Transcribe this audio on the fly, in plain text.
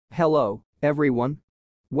Hello, everyone.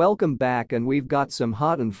 Welcome back, and we've got some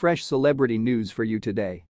hot and fresh celebrity news for you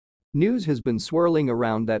today. News has been swirling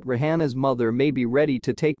around that Rihanna's mother may be ready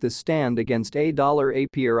to take the stand against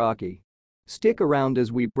A$AP. Stick around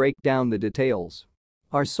as we break down the details.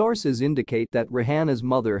 Our sources indicate that Rihanna's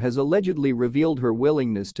mother has allegedly revealed her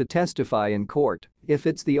willingness to testify in court if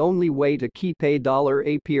it's the only way to keep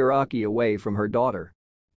A$AP away from her daughter.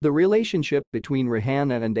 The relationship between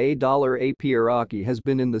Rihanna and A$AP has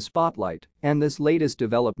been in the spotlight, and this latest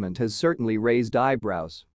development has certainly raised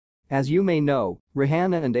eyebrows. As you may know,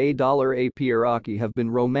 Rihanna and A$AP have been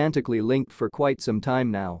romantically linked for quite some time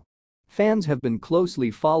now. Fans have been closely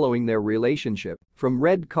following their relationship, from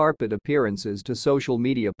red carpet appearances to social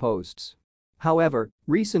media posts. However,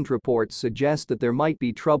 recent reports suggest that there might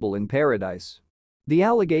be trouble in paradise. The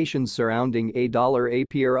allegations surrounding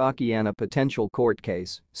A$AP and a potential court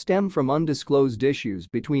case stem from undisclosed issues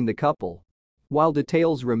between the couple. While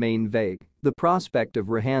details remain vague, the prospect of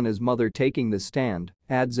Rihanna's mother taking the stand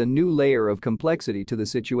adds a new layer of complexity to the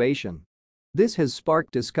situation. This has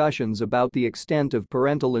sparked discussions about the extent of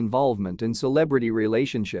parental involvement in celebrity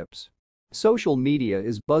relationships. Social media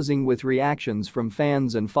is buzzing with reactions from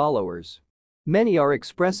fans and followers. Many are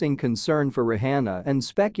expressing concern for Rihanna and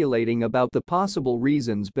speculating about the possible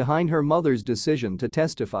reasons behind her mother's decision to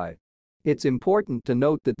testify. It's important to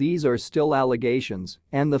note that these are still allegations,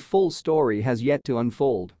 and the full story has yet to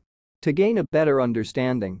unfold. To gain a better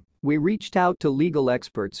understanding, we reached out to legal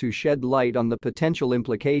experts who shed light on the potential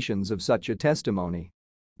implications of such a testimony.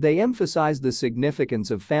 They emphasized the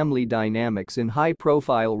significance of family dynamics in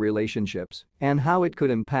high-profile relationships and how it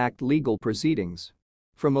could impact legal proceedings.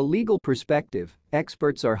 From a legal perspective,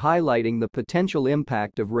 experts are highlighting the potential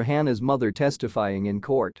impact of Rihanna's mother testifying in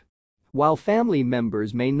court. While family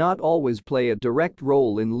members may not always play a direct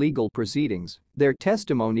role in legal proceedings, their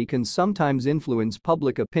testimony can sometimes influence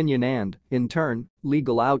public opinion and, in turn,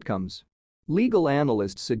 legal outcomes. Legal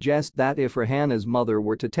analysts suggest that if Rihanna's mother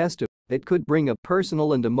were to testify, it could bring a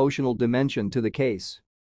personal and emotional dimension to the case.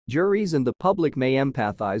 Juries and the public may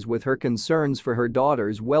empathize with her concerns for her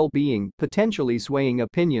daughter's well-being, potentially swaying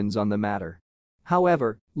opinions on the matter.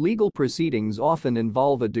 However, legal proceedings often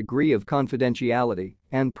involve a degree of confidentiality,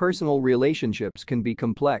 and personal relationships can be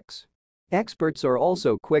complex. Experts are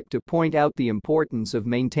also quick to point out the importance of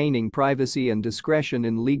maintaining privacy and discretion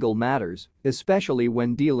in legal matters, especially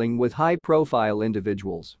when dealing with high-profile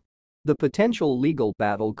individuals. The potential legal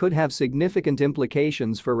battle could have significant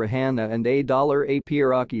implications for Rihanna and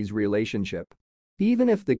A$AP's relationship. Even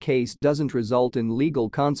if the case doesn't result in legal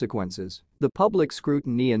consequences, the public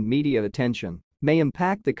scrutiny and media attention may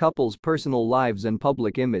impact the couple's personal lives and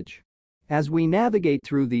public image. As we navigate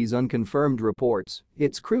through these unconfirmed reports,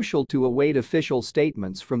 it's crucial to await official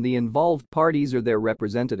statements from the involved parties or their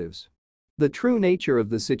representatives. The true nature of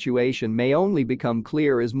the situation may only become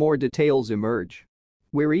clear as more details emerge.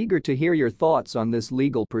 We're eager to hear your thoughts on this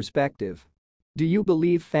legal perspective. Do you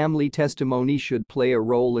believe family testimony should play a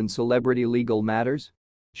role in celebrity legal matters?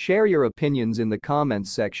 Share your opinions in the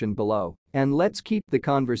comments section below, and let's keep the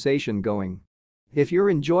conversation going. If you're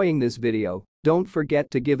enjoying this video, don't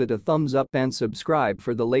forget to give it a thumbs up and subscribe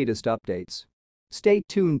for the latest updates. Stay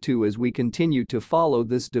tuned too as we continue to follow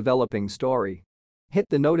this developing story. Hit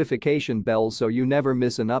the notification bell so you never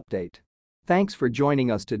miss an update. Thanks for joining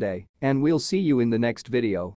us today, and we'll see you in the next video.